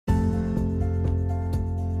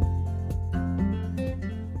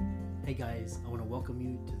Hey guys, I want to welcome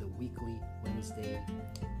you to the weekly Wednesday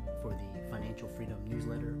for the Financial Freedom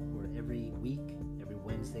newsletter, where every week, every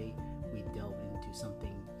Wednesday, we delve into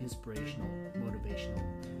something inspirational, motivational,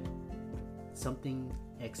 something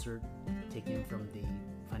excerpt taken from the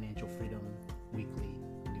Financial Freedom weekly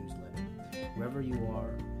newsletter. Wherever you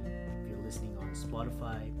are, if you're listening on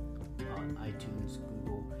Spotify, on iTunes,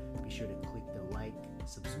 Google, be sure to click the like,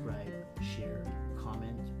 subscribe, share,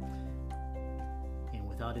 comment. And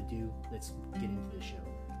without ado, let's get into the show.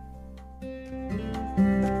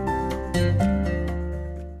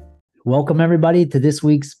 Welcome everybody to this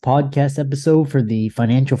week's podcast episode for the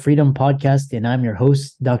Financial Freedom Podcast, and I'm your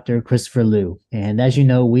host, Dr. Christopher Liu. And as you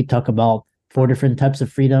know, we talk about 4 different types of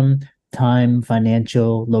freedom: time,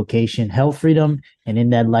 financial, location, health freedom. And in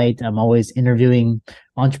that light, I'm always interviewing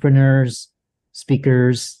entrepreneurs,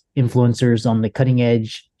 speakers, influencers on the cutting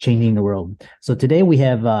edge, changing the world. So today we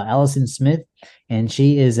have Alison Smith, and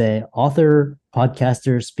she is an author,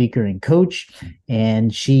 podcaster, speaker, and coach.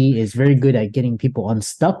 And she is very good at getting people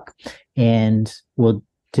unstuck. And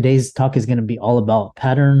today's talk is going to be all about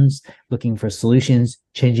patterns, looking for solutions,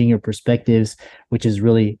 changing your perspectives, which is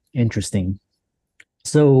really interesting.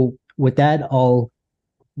 So with that, I'll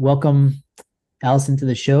welcome Alison to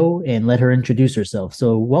the show and let her introduce herself.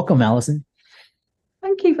 So welcome, Alison.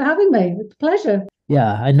 Thank you for having me. It's a pleasure.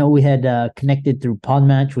 Yeah, I know we had connected through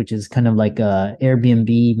Podmatch, which is kind of like a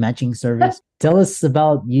Airbnb matching service. Tell us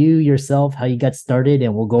about yourself, how you got started,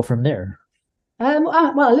 and we'll go from there. I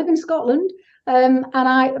live in Scotland, and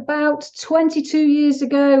I, about 22 years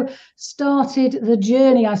ago, started the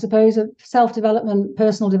journey, I suppose, of self-development,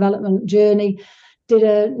 personal development journey. Did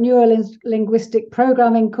a neuro-linguistic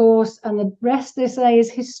programming course, and the rest, they say, is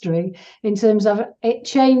history in terms of it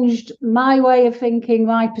changed my way of thinking,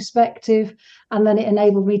 my perspective, and then it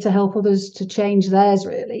enabled me to help others to change theirs,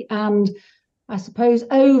 really. And I suppose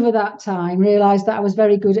over that time, realized that I was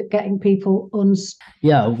very good at getting people unstuck.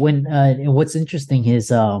 Yeah, what's interesting is,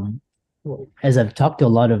 as I've talked to a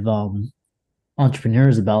lot of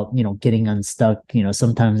entrepreneurs about, getting unstuck,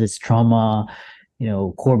 sometimes it's trauma,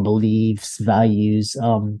 core beliefs, values.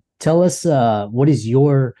 Tell us,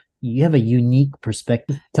 you have a unique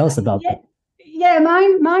perspective. Tell us about that. Yeah,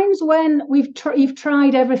 mine's when you've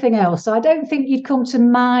tried everything else. So I don't think you'd come to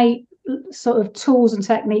my sort of tools and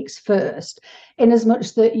techniques first, in as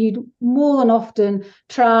much that you'd more than often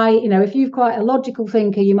try, if you're quite a logical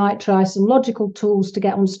thinker, you might try some logical tools to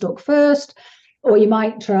get unstuck first, or you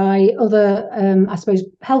might try other, I suppose,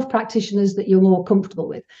 health practitioners that you're more comfortable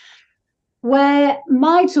with. Where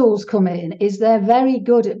my tools come in is they're very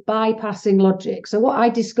good at bypassing logic. So what I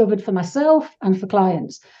discovered for myself and for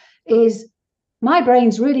clients is my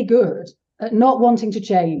brain's really good at not wanting to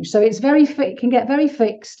change. So it can get very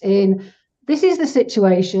fixed in, this is the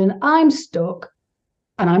situation, I'm stuck,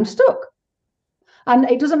 and I'm stuck. And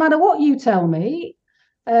it doesn't matter what you tell me,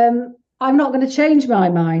 I'm not going to change my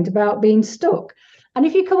mind about being stuck. And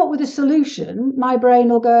if you come up with a solution, my brain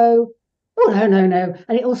will go, oh, no.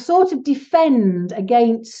 And it will sort of defend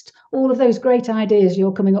against all of those great ideas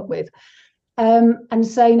you're coming up with, and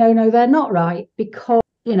say, no, they're not right, because,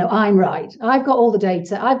 I'm right. I've got all the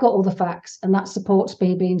data, I've got all the facts, and that supports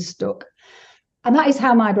me being stuck. And that is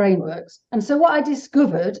how my brain works. And so what I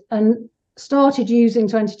discovered and started using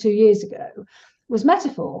 22 years ago was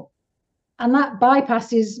metaphor. And that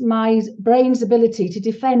bypasses my brain's ability to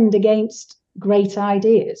defend against great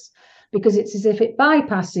ideas, because it's as if it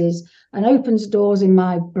bypasses and opens doors in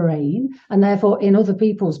my brain, and therefore in other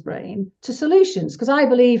people's brain, to solutions. Because I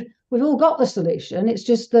believe we've all got the solution. It's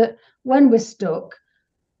just that when we're stuck,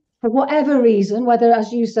 for whatever reason, whether,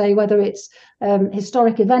 as you say, whether it's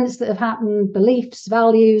historic events that have happened, beliefs,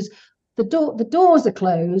 values, the doors are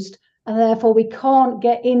closed, and therefore we can't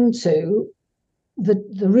get into the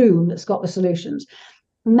room that's got the solutions.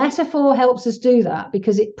 Metaphor helps us do that,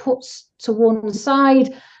 because it puts to one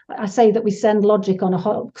side, I say that we send logic on a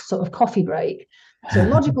hot sort of coffee break. So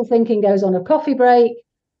logical thinking goes on a coffee break,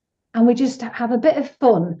 and we just have a bit of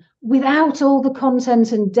fun without all the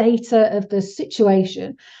content and data of the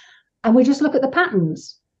situation. And we just look at the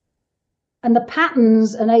patterns. And the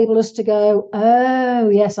patterns enable us to go, oh,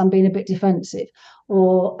 yes, I'm being a bit defensive.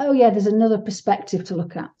 Or, oh, yeah, there's another perspective to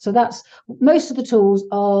look at. So that's, most of the tools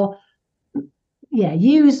are,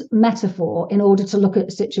 use metaphor in order to look at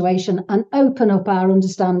the situation and open up our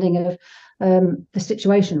understanding of the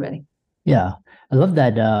situation, really. Yeah, I love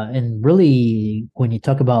that. And really, when you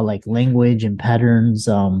talk about like language and patterns,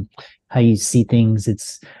 how you see things,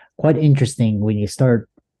 it's quite interesting when you start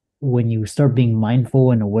being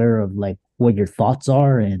mindful and aware of like what your thoughts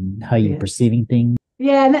are and how you're perceiving things.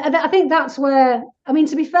 Yeah, and I think that's where, I mean,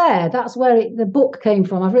 to be fair, that's where the book came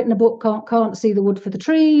from. I've written a book, Can't See the Wood for the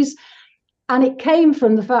Trees, and it came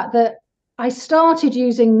from the fact that I started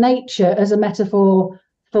using nature as a metaphor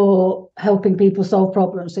for helping people solve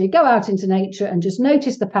problems. So you go out into nature and just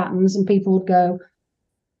notice the patterns, and people would go,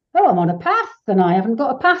 oh, I'm on a path, and I haven't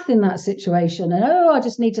got a path in that situation, and oh, I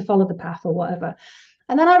just need to follow the path or whatever.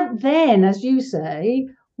 And then, as you say,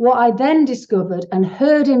 what I then discovered and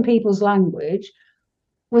heard in people's language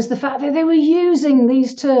was the fact that they were using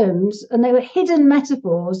these terms and they were hidden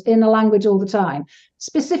metaphors in the language all the time,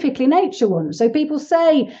 specifically nature ones. So people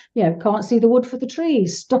say, can't see the wood for the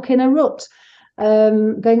trees, stuck in a rut,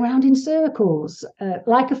 going around in circles,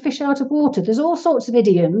 like a fish out of water. There's all sorts of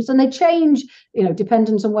idioms, and they change,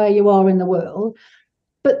 dependent on where you are in the world.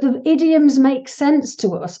 But the idioms make sense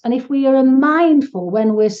to us. And if we are mindful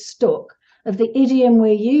when we're stuck of the idiom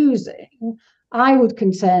we're using, I would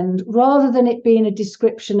contend, rather than it being a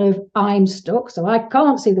description of I'm stuck, so I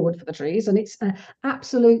can't see the wood for the trees, and it's an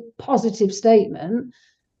absolute positive statement,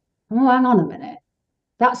 oh, hang on a minute,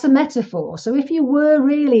 that's a metaphor. So if you were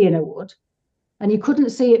really in a wood and you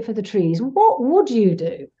couldn't see it for the trees, what would you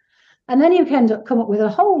do? And then you can come up with a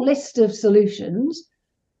whole list of solutions,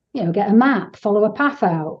 get a map, follow a path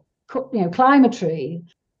out, climb a tree.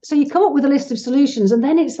 So you come up with a list of solutions, and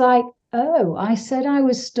then it's like, oh, I said I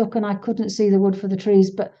was stuck and I couldn't see the wood for the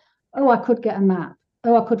trees, but oh, I could get a map.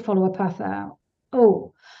 Oh, I could follow a path out.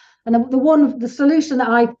 Oh, and the solution that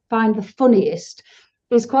I find the funniest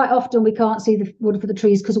is quite often we can't see the wood for the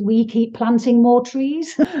trees because we keep planting more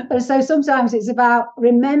trees. And so sometimes it's about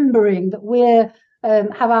remembering that we're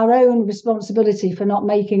have our own responsibility for not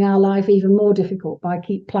making our life even more difficult by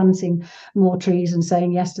keep planting more trees and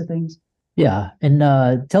saying yes to things. Yeah, and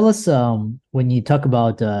tell us when you talk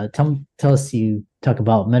about tell us you talk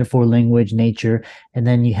about metaphor, language, nature, and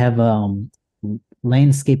then you have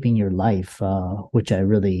landscaping your life, which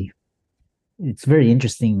it's very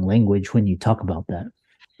interesting language when you talk about that.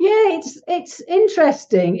 Yeah, it's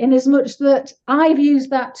interesting in as much that I've used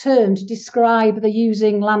that term to describe the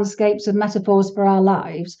using landscapes and metaphors for our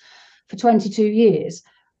lives for 22 years.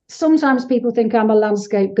 Sometimes people think I'm a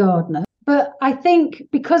landscape gardener. But I think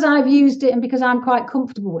because I've used it and because I'm quite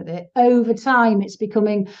comfortable with it, over time it's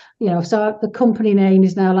becoming, so the company name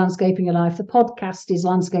is now Landscaping Your Life. The podcast is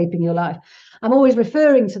Landscaping Your Life. I'm always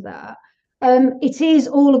referring to that. It is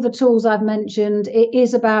all of the tools I've mentioned. It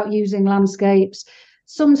is about using landscapes.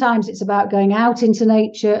 Sometimes it's about going out into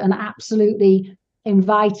nature and absolutely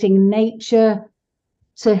inviting nature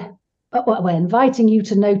we're inviting you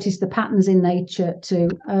to notice the patterns in nature to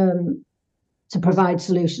provide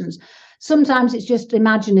solutions. Sometimes it's just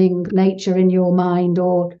imagining nature in your mind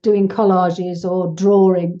or doing collages or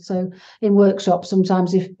drawing. So in workshops,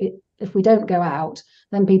 sometimes if we don't go out,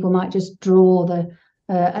 then people might just draw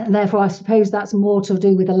and therefore I suppose that's more to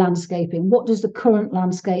do with the landscaping. What does the current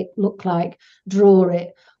landscape look like? Draw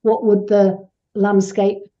it. What would the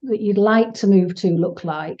landscape that you'd like to move to look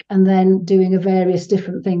like? And then doing various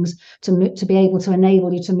different things to be able to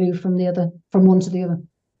enable you to move from one to the other.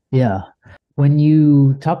 Yeah. When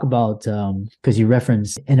you talk about, because you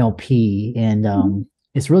reference NLP and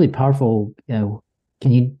it's really powerful,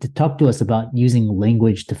 can you talk to us about using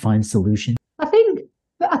language to find solutions? I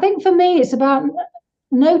think for me, it's about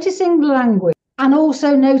noticing the language and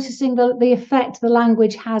also noticing the effect the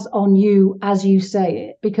language has on you as you say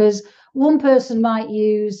it. Because one person might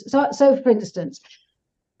use, so for instance,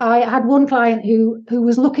 I had one client who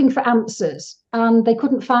was looking for answers and they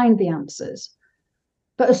couldn't find the answers.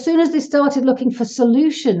 But as soon as they started looking for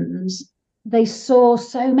solutions, they saw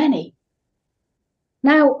so many.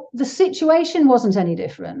 Now, the situation wasn't any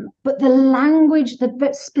different, but the language, the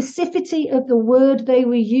specificity of the word they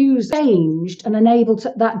were using changed and enabled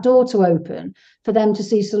that door to open for them to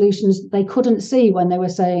see solutions they couldn't see when they were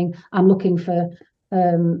saying, I'm looking for,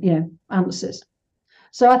 answers.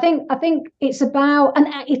 So I think it's about, and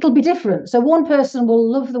it'll be different. So one person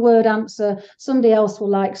will love the word answer, somebody else will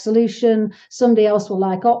like solution, somebody else will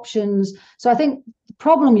like options. So I think the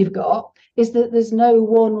problem you've got is that there's no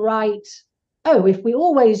one right, if we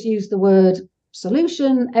always use the word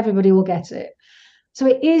solution, everybody will get it. So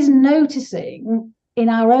it is noticing in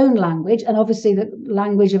our own language, and obviously the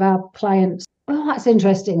language of our clients. Oh, that's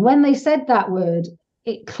interesting. When they said that word,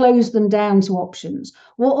 it closed them down to options.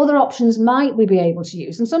 What other options might we be able to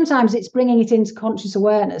use? And sometimes it's bringing it into conscious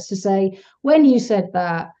awareness to say, when you said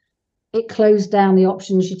that, it closed down the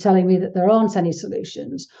options. You're telling me that there aren't any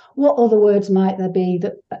solutions. What other words might there be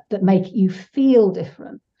that make you feel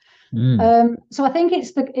different? So I think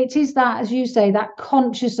it is that, as you say, that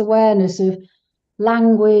conscious awareness of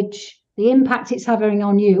language, the impact it's having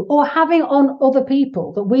on you or having on other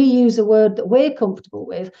people, that we use a word that we're comfortable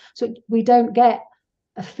with, so we don't get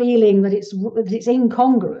a feeling that it's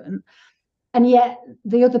incongruent. And yet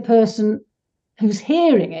the other person who's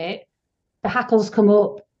hearing it, the hackles come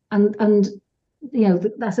up, and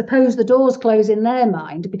I suppose the doors close in their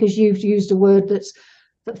mind because you've used a word that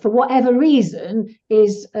for whatever reason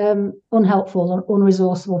is unhelpful or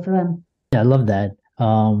unresourceful for them. Yeah, I love that.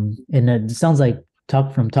 And it sounds like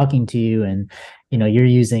talking to you, and you're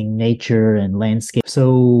using nature and landscape.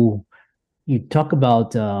 So you talk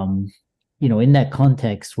about in that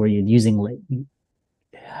context where you're using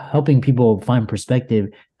helping people find perspective,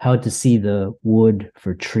 how to see the wood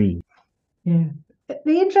for tree. Yeah.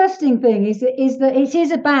 The interesting thing is that it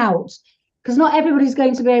is about, because not everybody's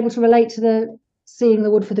going to be able to relate to the seeing the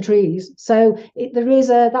wood for the trees. So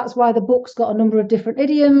that's why the book's got a number of different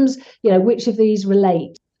idioms, which of these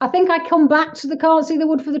relate. I think I come back to the can't see the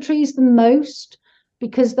wood for the trees the most,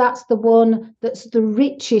 because that's the one that's the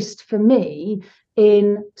richest for me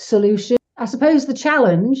in solution. I suppose the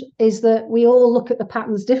challenge is that we all look at the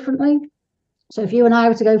patterns differently. So if you and I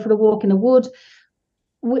were to go for a walk in the wood,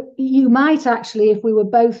 you might actually, if we were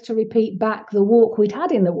both to repeat back the walk we'd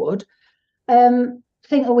had in the wood,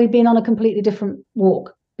 think that we'd been on a completely different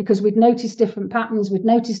walk, because we'd noticed different patterns, we'd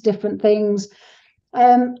noticed different things.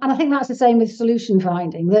 And I think that's the same with solution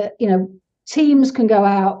finding, that, teams can go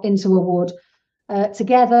out into a wood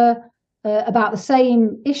together about the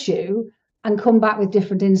same issue and come back with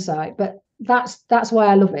different insight. But that's why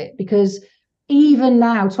I love it, because even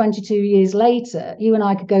now, 22 years later, you and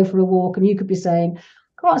I could go for a walk and you could be saying,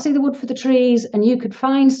 can't see the wood for the trees, and you could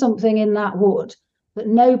find something in that wood that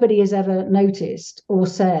nobody has ever noticed or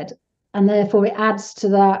said, and therefore it adds to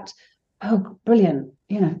that. Oh, brilliant!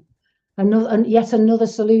 Yet another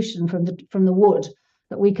solution from the wood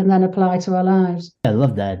that we can then apply to our lives. I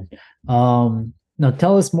love that. Now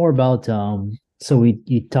tell us more about. So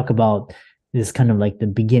you talk about this kind of like the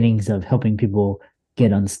beginnings of helping people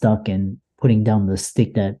get unstuck and putting down the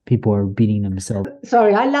stick that people are beating themselves.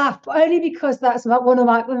 Sorry, I laugh only because that's not one of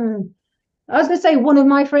my. I was going to say one of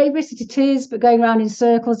my favourites. It is, but going around in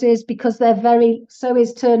circles is because so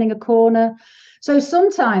is turning a corner. So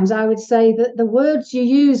sometimes I would say that the words you're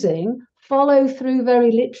using follow through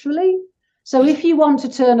very literally. So if you want to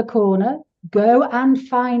turn a corner, go and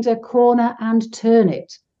find a corner and turn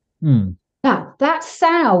it. Now, that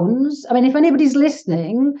sounds, if anybody's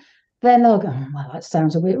listening, then they'll go, well, that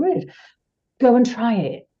sounds a bit weird. Go and try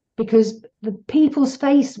it, because the people's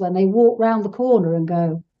face when they walk round the corner and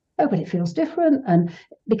go, oh, but it feels different. And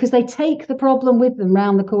because they take the problem with them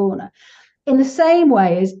round the corner. In the same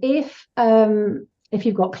way as if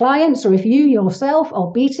you've got clients, or if you yourself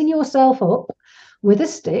are beating yourself up with a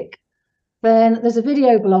stick, then there's a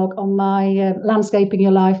video blog on my Landscaping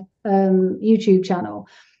Your Life YouTube channel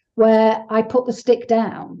where I put the stick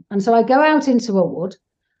down. And so I go out into a wood,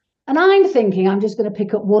 and I'm thinking I'm just going to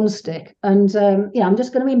pick up one stick, and I'm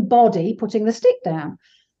just going to embody putting the stick down.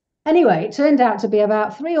 Anyway, it turned out to be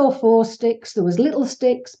about 3 or 4 sticks. There was little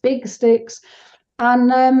sticks, big sticks,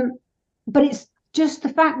 and but it's just the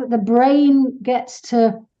fact that the brain gets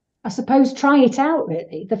to, I suppose, try it out,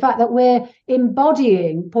 really. The fact that we're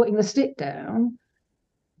embodying putting the stick down,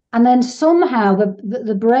 and then somehow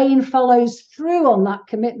the brain follows through on that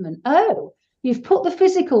commitment. Oh, you've put the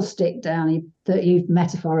physical stick down that you've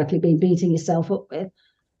metaphorically been beating yourself up with.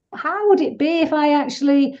 How would it be if I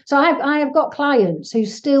actually... So I have got clients who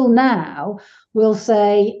still now will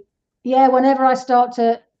say, yeah, whenever I start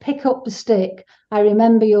to pick up the stick, I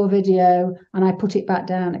remember your video and I put it back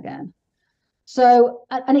down again. So,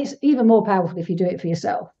 and it's even more powerful if you do it for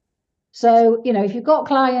yourself. So, if you've got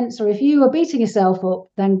clients, or if you are beating yourself up,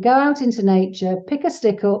 then go out into nature, pick a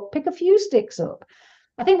stick up, pick a few sticks up.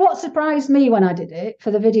 I think what surprised me when I did it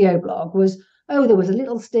for the video blog was, oh, there was a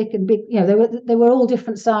little stick and big, they were all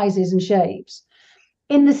different sizes and shapes.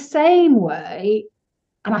 In the same way,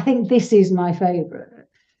 and I think this is my favorite,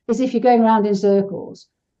 is if you're going around in circles,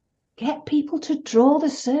 get people to draw the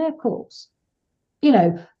circles.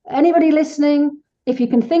 Anybody listening, if you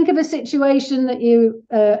can think of a situation that you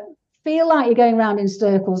feel like you're going around in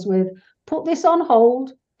circles with, put this on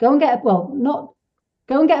hold, go and get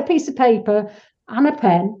a piece of paper and a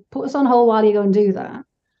pen, put this on hold while you go and do that.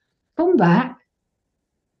 Come back,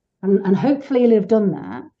 and hopefully you'll have done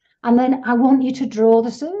that. And then I want you to draw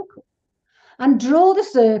the circle. And draw the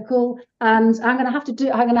circle, and I'm going to have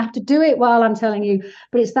to do it while I'm telling you,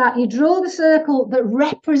 but it's that you draw the circle that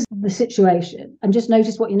represents the situation, and just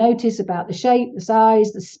notice what you notice about the shape, the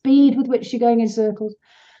size, the speed with which you're going in circles,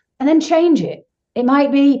 and then change it. It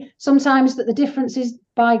might be sometimes that the difference is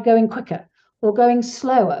by going quicker, or going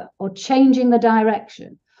slower or changing the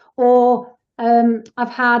direction. Or I've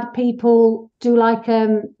had people do like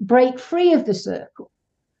break free of the circle.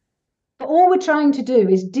 But all we're trying to do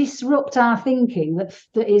is disrupt our thinking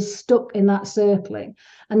that is stuck in that circling.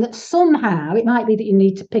 And that somehow it might be that you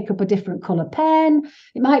need to pick up a different colour pen.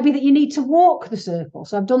 It might be that you need to walk the circle.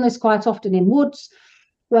 So I've done this quite often in woods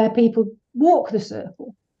where people walk the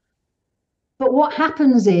circle. But what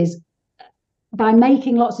happens is, by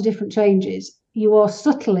making lots of different changes, you are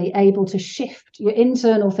subtly able to shift your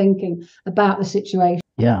internal thinking about the situation.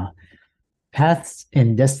 Yeah. Paths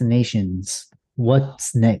and destinations.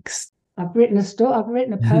 What's next? I've written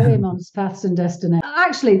a poem on paths and destinations.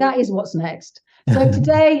 Actually, that is what's next. So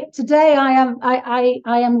today I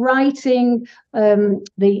am writing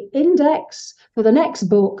the index for the next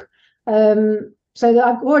book. So that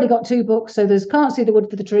I've already got 2 books. So there's Can't See the Wood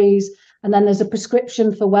for the Trees, and then there's a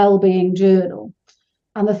Prescription for Wellbeing journal.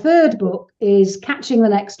 And the 3rd book is Catching the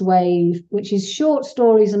Next Wave, which is short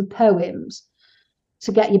stories and poems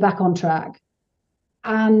to get you back on track.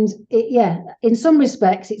 And in some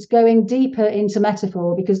respects, it's going deeper into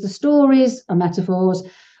metaphor, because the stories are metaphors,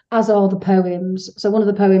 as are the poems. So one of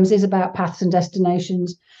the poems is about paths and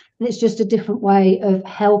destinations, and it's just a different way of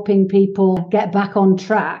helping people get back on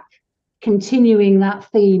track, continuing that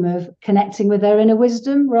theme of connecting with their inner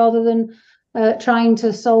wisdom rather than trying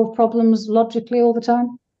to solve problems logically all the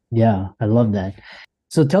time. Yeah, I love that.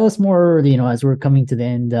 So tell us more, as we're coming to the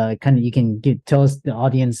end, you can tell us, the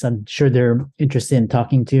audience, I'm sure they're interested in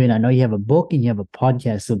talking to you. And I know you have a book and you have a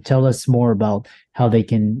podcast. So tell us more about how they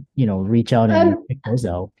can, reach out and pick those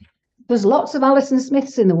out. There's lots of Alison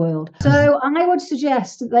Smiths in the world. So I would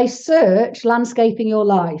suggest that they search Landscaping Your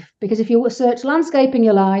Life, because if you search Landscaping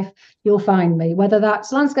Your Life, you'll find me, whether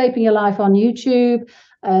that's Landscaping Your Life on YouTube,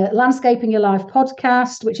 Landscaping Your Life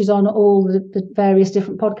podcast, which is on all the various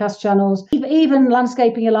different podcast channels. Even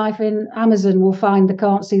Landscaping Your Life in Amazon will find the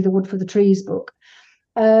Can't See the Wood for the Trees book.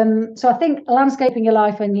 So I think Landscaping Your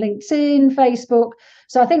Life in LinkedIn, Facebook.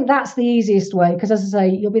 So I think that's the easiest way, because as I say,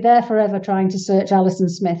 you'll be there forever trying to search Alison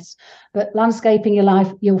Smiths, but Landscaping Your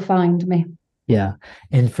Life, you'll find me. Yeah.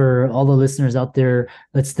 And for all the listeners out there,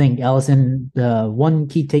 let's think, Alison, the one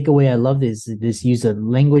key takeaway I love is this use of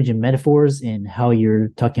language and metaphors, and how you're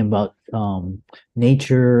talking about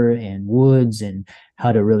nature and woods and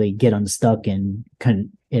how to really get unstuck and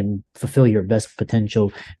fulfill your best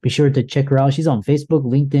potential. Be sure to check her out. She's on Facebook,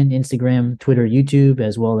 LinkedIn, Instagram, Twitter, YouTube,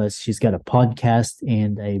 as well as she's got a podcast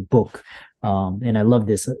and a book. And I love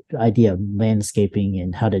this idea of landscaping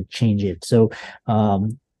and how to change it. So,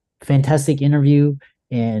 fantastic interview,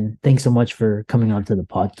 and thanks so much for coming on to the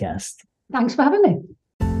podcast. Thanks for having me.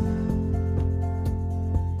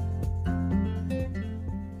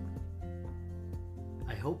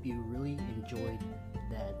 I hope you really enjoyed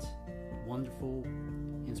that wonderful,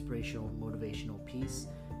 inspirational, motivational piece.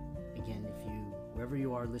 Again, wherever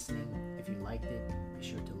you are listening, if you liked it, be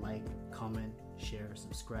sure to like, comment, share,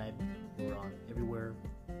 subscribe. We're on everywhere: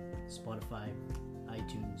 Spotify,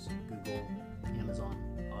 iTunes, Google, Amazon,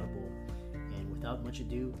 Audible. And without much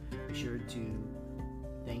ado, be sure to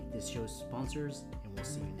thank this show's sponsors, and we'll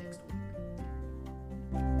see you next week.